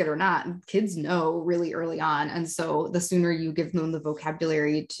you like it or not, kids know really early on. And so the sooner you give them the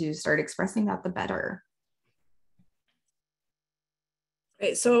vocabulary to start expressing that, the better.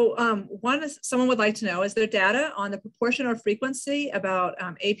 Okay, so someone would like to know, is there data on the proportion or frequency about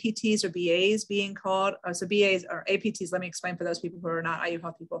APTs or BAs being called? So BAs or APTs, let me explain for those people who are not IU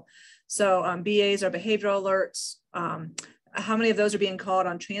Health people. So BAs are behavioral alerts. How many of those are being called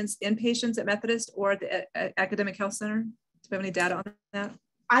on trans inpatients at Methodist or at the Academic Health Center? Do we have any data on that?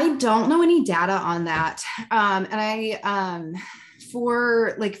 I don't know any data on that. And I,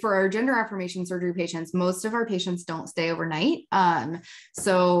 for our gender affirmation surgery patients, most of our patients don't stay overnight.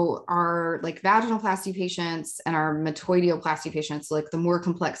 So our like vaginoplasty patients and our metoidioplasty patients, like the more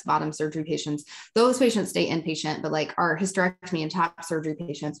complex bottom surgery patients, those patients stay inpatient, but like our hysterectomy and top surgery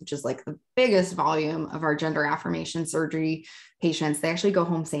patients, which is like the biggest volume of our gender affirmation surgery patients, they actually go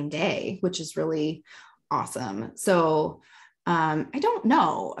home same day, which is really awesome. So I don't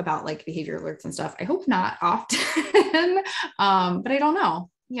know about like behavior alerts and stuff. I hope not often, but I don't know.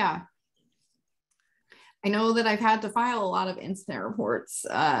 Yeah. I know that I've had to file a lot of incident reports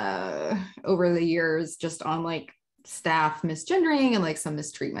over the years just on like staff misgendering and like some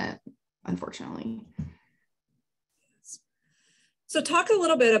mistreatment, unfortunately. So talk a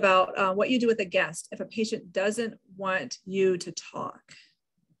little bit about what you do with a guest if a patient doesn't want you to talk.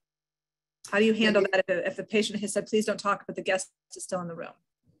 How do you handle that if the patient has said, please don't talk, but the guest is still in the room?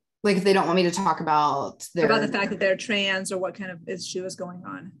 Like if they don't want me to talk about the fact that they're trans or what kind of issue is going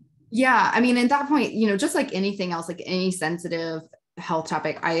on? Yeah. I mean, at that point, just like anything else, like any sensitive health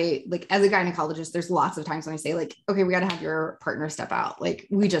topic, I like as a gynecologist, there's lots of times when I say like, okay, we got to have your partner step out. Like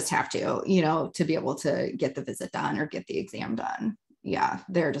we just have to be able to get the visit done or get the exam done. Yeah.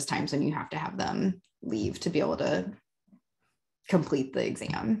 There are just times when you have to have them leave to be able to complete the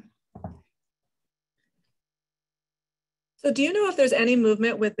exam. So do you know if there's any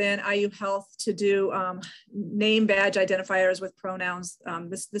movement within IU Health to do name badge identifiers with pronouns?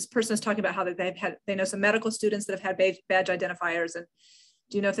 This person is talking about how they know some medical students that have had badge identifiers. And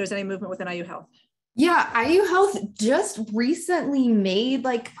do you know if there's any movement within IU Health? Yeah, IU Health just recently made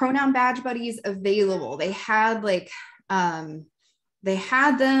like pronoun badge buddies available. They had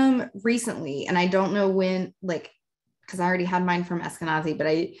them recently, and I don't know when, like, because I already had mine from Eskenazi,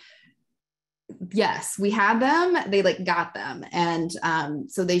 but yes, we had them, they like got them. And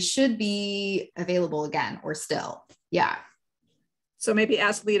so they should be available again or still. Yeah. So maybe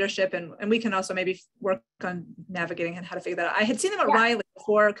ask leadership and we can also maybe work on navigating and how to figure that out. I had seen them at Riley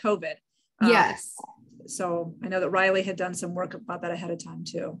before COVID. Yes. So I know that Riley had done some work about that ahead of time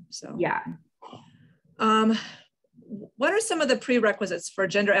too. So yeah. what are some of the prerequisites for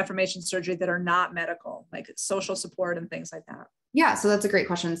gender affirmation surgery that are not medical, like social support and things like that? Yeah, so that's a great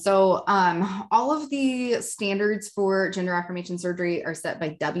question. So all of the standards for gender affirmation surgery are set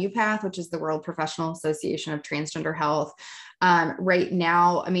by WPATH, which is the World Professional Association of Transgender Health. Right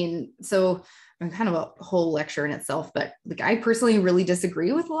now, I mean, so kind of a whole lecture in itself, but like I personally really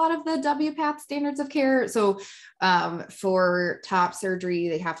disagree with a lot of the WPATH standards of care. So for top surgery,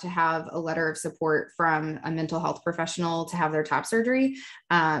 they have to have a letter of support from a mental health professional to have their top surgery,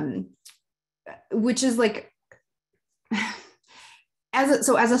 which is like, as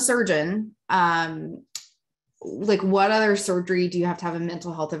a surgeon, like what other surgery do you have to have a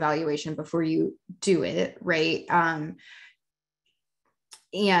mental health evaluation before you do it, right?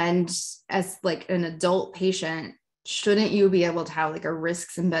 And as like an adult patient, shouldn't you be able to have like a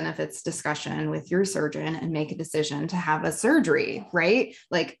risks and benefits discussion with your surgeon and make a decision to have a surgery, right?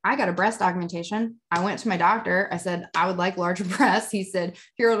 Like I got a breast augmentation. I went to my doctor. I said, I would like larger breasts. He said,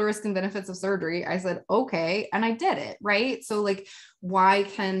 here are the risks and benefits of surgery. I said, okay. And I did it, right? So like, why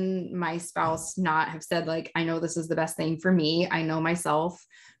can my spouse not have said like, I know this is the best thing for me. I know myself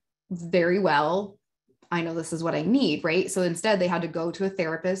very well. I know this is what I need, right? So instead they had to go to a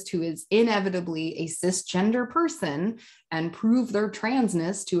therapist who is inevitably a cisgender person and prove their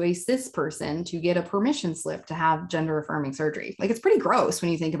transness to a cis person to get a permission slip to have gender affirming surgery. Like it's pretty gross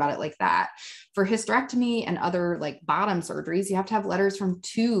when you think about it like that. For hysterectomy and other like bottom surgeries, you have to have letters from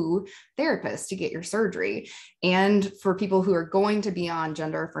 2 therapists to get your surgery. And for people who are going to be on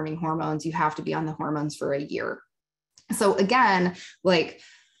gender affirming hormones, you have to be on the hormones for a year. So again, like,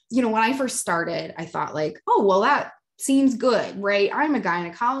 you know, when I first started, I thought like, oh, well, that seems good, right? I'm a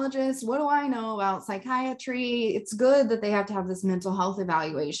gynecologist. What do I know about psychiatry? It's good that they have to have this mental health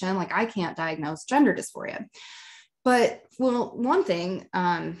evaluation. Like I can't diagnose gender dysphoria. But well, one thing,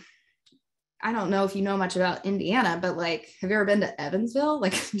 I don't know if you know much about Indiana, but like, have you ever been to Evansville?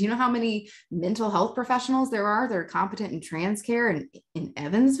 Like, do you know how many mental health professionals there are that are competent in trans care in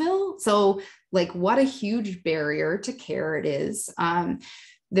Evansville? So like, what a huge barrier to care it is.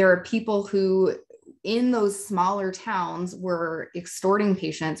 There are people who in those smaller towns were extorting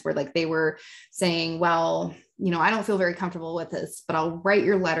patients where like they were saying, well, you know, I don't feel very comfortable with this, but I'll write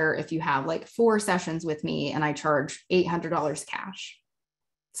your letter if you have like 4 sessions with me and I charge $800 cash.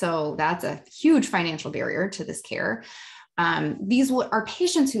 So that's a huge financial barrier to this care. These are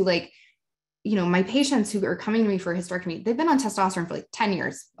patients who like, you know, my patients who are coming to me for a hysterectomy, they've been on testosterone for like 10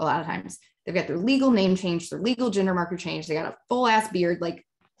 years. A lot of times they've got their legal name changed, their legal gender marker changed. They got a full ass beard, like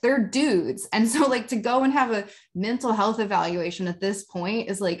they're dudes. And so like to go and have a mental health evaluation at this point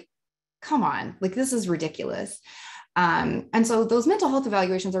is like, come on, like this is ridiculous. And so those mental health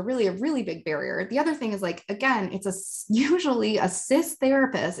evaluations are really a really big barrier. The other thing is like, again, it's usually a cis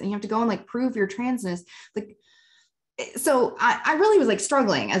therapist and you have to go and like prove your transness. Like, so I really was like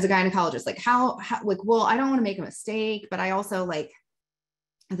struggling as a gynecologist, like how like, well, I don't want to make a mistake, but I also like,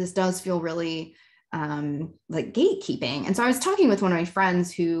 this does feel really like gatekeeping. And so I was talking with one of my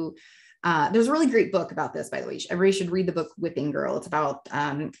friends who, there's a really great book about this, by the way. Everybody should read the book Whipping Girl. It's about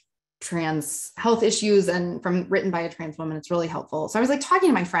trans health issues and written by a trans woman. It's really helpful. So I was like talking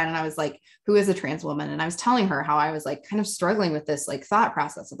to my friend and I was like, who is a trans woman? And I was telling her how I was like kind of struggling with this like thought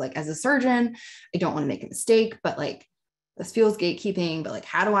process of like, as a surgeon, I don't want to make a mistake, but like, this feels gatekeeping, but like,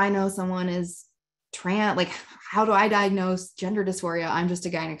 how do I know someone is trans? Like, how do I diagnose gender dysphoria? I'm just a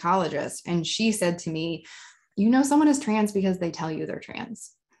gynecologist. And she said to me, you know, someone is trans because they tell you they're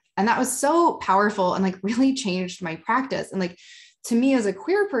trans. And that was so powerful and like really changed my practice. And like, to me as a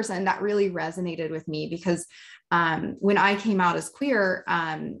queer person, that really resonated with me because when I came out as queer,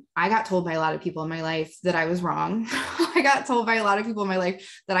 I got told by a lot of people in my life that I was wrong. I got told by a lot of people in my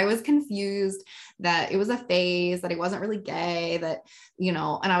life that I was confused, that it was a phase, that I wasn't really gay, that, you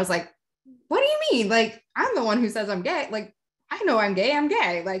know, and I was like, what do you mean? Like, I'm the one who says I'm gay. Like, I know I'm gay. I'm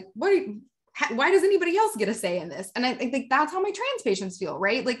gay. Like, why does anybody else get a say in this? And I think that's how my trans patients feel,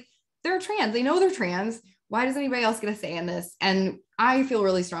 right? Like they're trans, they know they're trans. Why does anybody else get a say in this? And I feel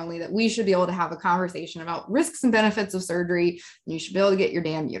really strongly that we should be able to have a conversation about risks and benefits of surgery. And you should be able to get your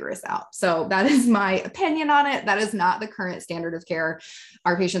damn uterus out. So that is my opinion on it. That is not the current standard of care.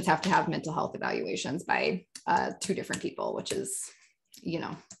 Our patients have to have mental health evaluations by 2 different people, which is, you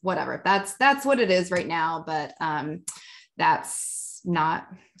know, whatever. That's what it is right now. But that's not,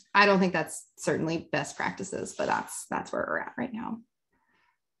 I don't think that's certainly best practices, but that's where we're at right now.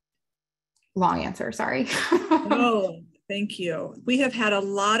 Long answer, sorry. Oh, thank you. We have had a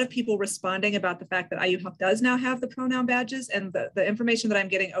lot of people responding about the fact that IU Health does now have the pronoun badges, and the information that I'm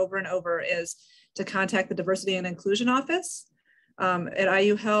getting over and over is to contact the Diversity and Inclusion Office at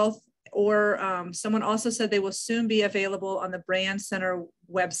IU Health someone also said they will soon be available on the Brand Center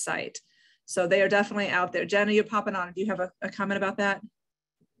website. So they are definitely out there. Jenna, you're popping on. Do you have a comment about that?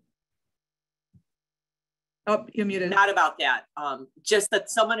 Oh, you're muted. Not about that. Just that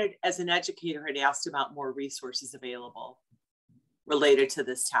someone as an educator had asked about more resources available related to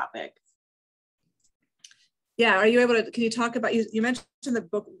this topic. Yeah, are you able to, can you talk about, you mentioned the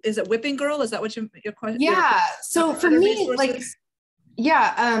book, is it Whipping Girl? Is that what your question? Yeah, so for me, resources? like,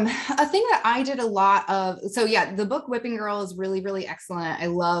 yeah, a thing that I did a lot of, so yeah, the book Whipping Girl is really, really excellent. I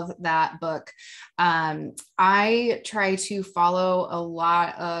love that book. I try to follow a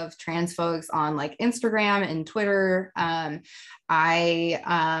lot of trans folks on like Instagram and Twitter.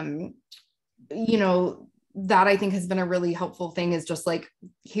 You know, that I think has been a really helpful thing is just like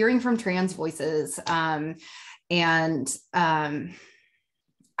hearing from trans voices.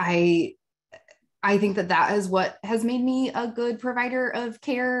 I think that is what has made me a good provider of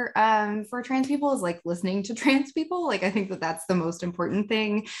care for trans people, is like listening to trans people. Like, I think that that's the most important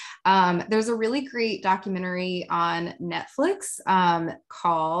thing. There's a really great documentary on Netflix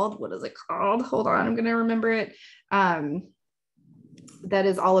called, what is it called? Hold on, I'm going to remember it. That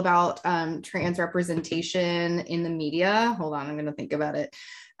is all about trans representation in the media. Hold on, I'm going to think about it.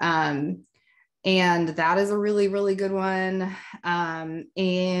 And that is a really, really good one.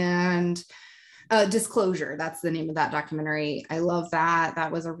 Disclosure, that's the name of that documentary. I love that.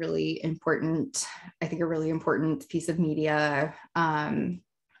 That was a really important, I think a really important piece of media.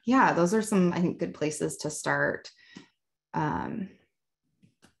 Yeah, those are some, I think, good places to start. So.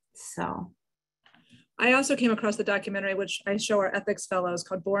 I also came across the documentary, which I show our ethics fellows,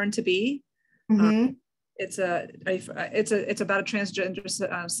 called Born to Be. Mm-hmm. It's about a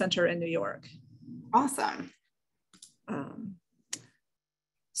transgender center in New York. Awesome.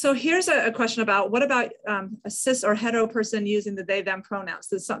 So here's a question about, what about a cis or hetero person using the they, them pronouns?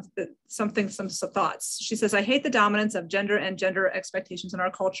 There's some thoughts. She says, I hate the dominance of gender and gender expectations in our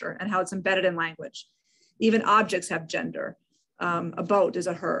culture and how it's embedded in language. Even objects have gender. A boat is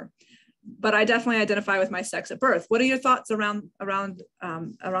a her. But I definitely identify with my sex at birth. What are your thoughts around that? I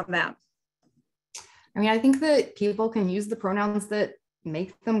mean, I think that people can use the pronouns that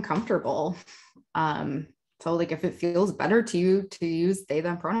make them comfortable. So like if it feels better to you to use they,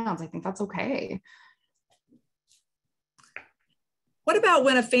 them pronouns, I think that's okay. What about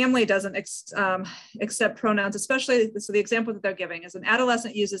when a family doesn't accept pronouns, especially, so the example that they're giving is an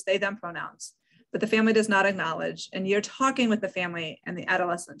adolescent uses they, them pronouns, but the family does not acknowledge, and you're talking with the family and the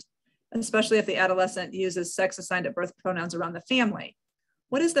adolescent, especially if the adolescent uses sex assigned at birth pronouns around the family.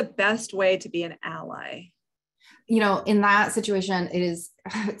 What is the best way to be an ally? You know, in that situation,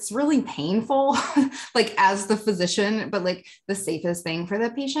 it's really painful, like as the physician, but like the safest thing for the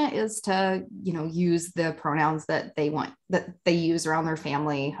patient is to, you know, use the pronouns that they want, that they use around their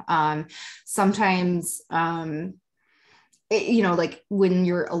family. Sometimes, you know, like when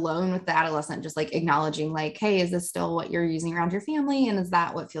you're alone with the adolescent, just like acknowledging like, hey, is this still what you're using around your family? And is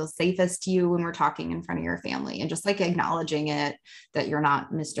that what feels safest to you when we're talking in front of your family? And just like acknowledging it, that you're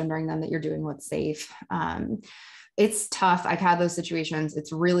not misgendering them, that you're doing what's safe. It's tough. I've had those situations.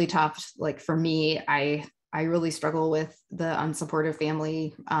 It's really tough. Like for me, I really struggle with the unsupportive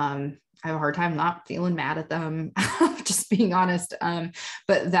family. I have a hard time not feeling mad at them, just being honest.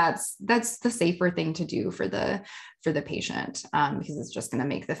 But that's the safer thing to do for the patient, because it's just going to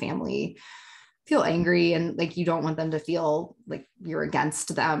make the family feel angry, and like you don't want them to feel like you're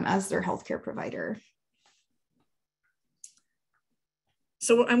against them as their healthcare provider.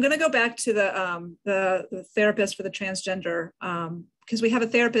 So I'm going to go back to the therapist for the transgender, because we have a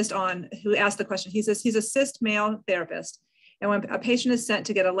therapist on who asked the question. He says he's a cis male therapist, and when a patient is sent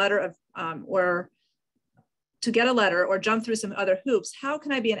to get a letter or jump through some other hoops, how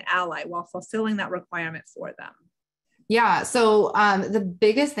can I be an ally while fulfilling that requirement for them? Yeah. So the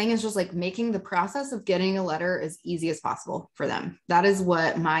biggest thing is just like making the process of getting a letter as easy as possible for them. That is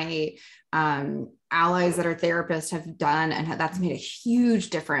what my allies that are therapists have done, and that's made a huge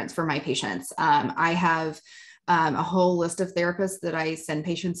difference for my patients. I have a whole list of therapists that I send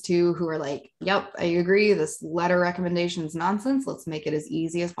patients to who are like, yep, I agree. This letter recommendation is nonsense. Let's make it as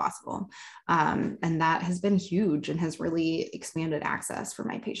easy as possible. And that has been huge and has really expanded access for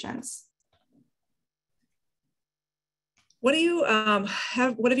my patients. What do you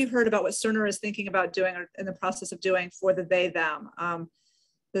what have you heard about what Cerner is thinking about doing or in the process of doing for the they, them?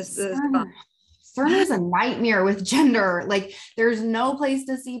 Cerner is a nightmare with gender. Like there's no place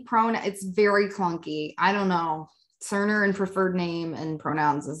to see pronoun. It's very clunky. I don't know. Cerner and preferred name and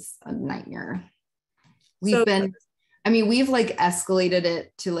pronouns is a nightmare. We've been I mean, we've like escalated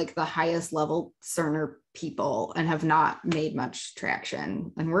it to like the highest level Cerner people and have not made much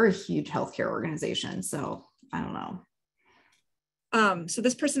traction. And we're a huge healthcare organization. So I don't know. So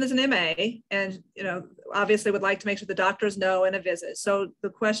this person is an MA and, obviously would like to make sure the doctors know in a visit. So the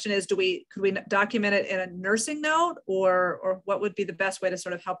question is, could we document it in a nursing note or what would be the best way to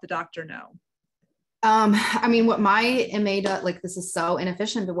sort of help the doctor know? I mean, what my MA does, like, this is so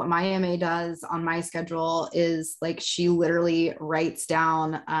inefficient, but what my MA does on my schedule is like, she literally writes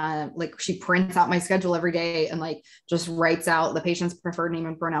down, like she prints out my schedule every day and like just writes out the patient's preferred name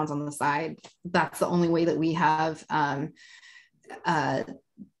and pronouns on the side. That's the only way that we have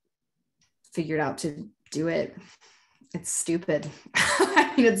figured out to do it. It's stupid.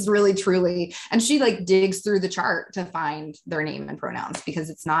 I mean, it's really, truly, and she like digs through the chart to find their name and pronouns because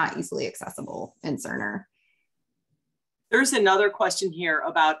it's not easily accessible in Cerner. There's another question here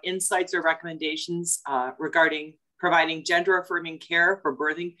about insights or recommendations regarding providing gender affirming care for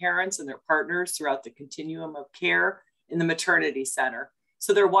birthing parents and their partners throughout the continuum of care in the maternity center.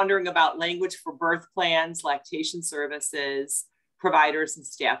 So they're wondering about language for birth plans, lactation services, providers, and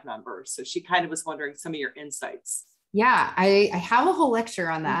staff members. So she kind of was wondering some of your insights. Yeah, I have a whole lecture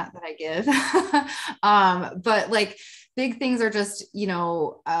on that I give. But like big things are just,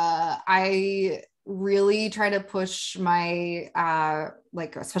 I really try to push my,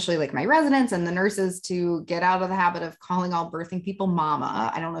 especially like my residents and the nurses to get out of the habit of calling all birthing people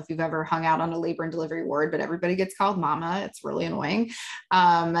mama. I don't know if you've ever hung out on a labor and delivery ward, but everybody gets called mama. It's really annoying.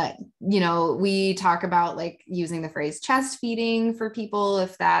 We talk about like using the phrase chest feeding for people,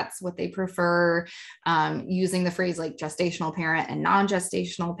 if that's what they prefer, using the phrase like gestational parent and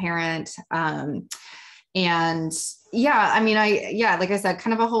non-gestational parent. And yeah, I mean, like I said,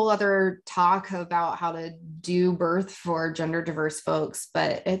 kind of a whole other talk about how to do birth for gender diverse folks,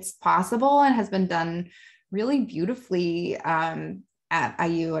 but it's possible and has been done really beautifully at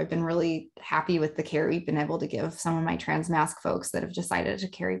IU. I've been really happy with the care we've been able to give some of my trans mask folks that have decided to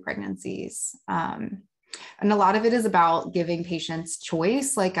carry pregnancies. And a lot of it is about giving patients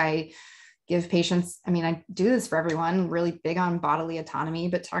choice. Like I give patients, I mean, I do this for everyone, really big on bodily autonomy,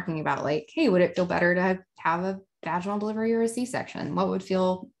 but talking about like, hey, would it feel better to have a vaginal delivery or a C-section? What would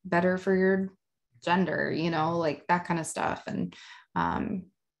feel better for your gender, like that kind of stuff. And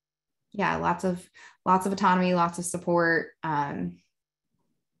lots of autonomy, lots of support. Are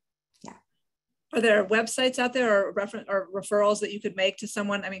there websites out there or referrals that you could make to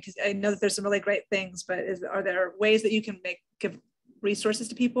someone? I mean, because I know that there's some really great things, but are there ways that you can give resources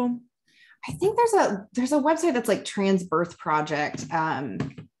to people? I think there's a website that's like Trans Birth Project.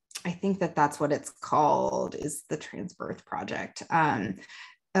 I think that's what it's called, is the Trans Birth Project,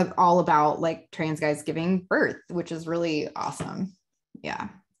 all about like trans guys giving birth, which is really awesome. Yeah,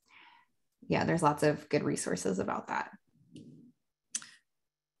 there's lots of good resources about that.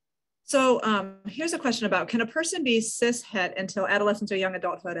 So here's a question about, can a person be cis-het until adolescence or young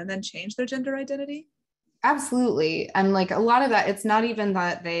adulthood and then change their gender identity? Absolutely. And like a lot of that, it's not even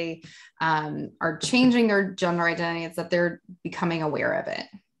that they are changing their gender identity, it's that they're becoming aware of it.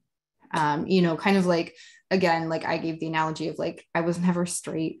 Kind of like, again, like I gave the analogy of like, I was never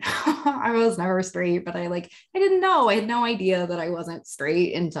straight. I was never straight, but I didn't know. I had no idea that I wasn't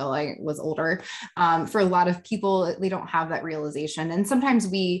straight until I was older. For a lot of people, they don't have that realization. And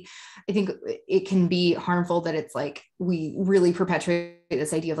sometimes I think it can be harmful that it's like, we really perpetuate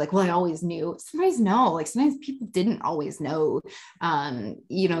this idea of like, well, I always knew. Sometimes no, like sometimes people didn't always know.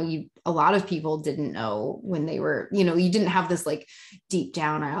 A lot of people didn't know when they were, you didn't have this like deep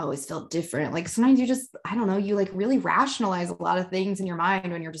down, I always felt different. Like sometimes you just, I don't know, you like really rationalize a lot of things in your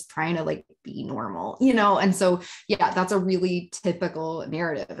mind when you're just trying to like be normal, and so, yeah, that's a really typical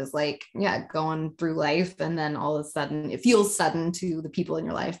narrative, is like, going through life. And then all of a sudden it feels sudden to the people in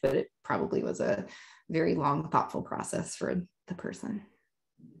your life, but it probably was a very long, thoughtful process for the person.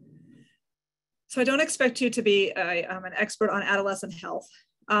 So I don't expect you to be an expert on adolescent health,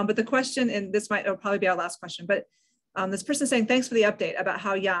 but the question, and this will probably be our last question, but this person is saying, thanks for the update about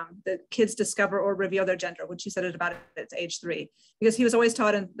how young the kids discover or reveal their gender, when she said it about its age 3, because he was always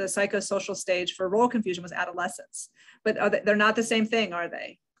taught in the psychosocial stage for role confusion was adolescence, but they're not the same thing, are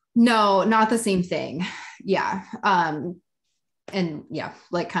they? No, not the same thing. Yeah. And yeah,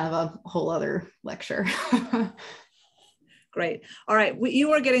 like kind of a whole other lecture. Great. All right.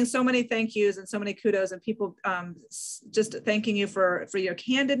 You are getting so many thank yous and so many kudos, and people just thanking you for your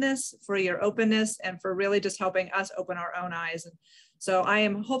candidness, for your openness, and for really just helping us open our own eyes. And so I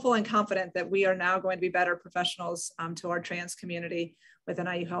am hopeful and confident that we are now going to be better professionals to our trans community within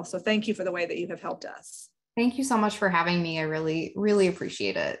IU Health. So thank you for the way that you have helped us. Thank you so much for having me. I really, really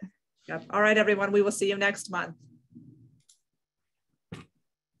appreciate it. Yep. All right, everyone. We will see you next month.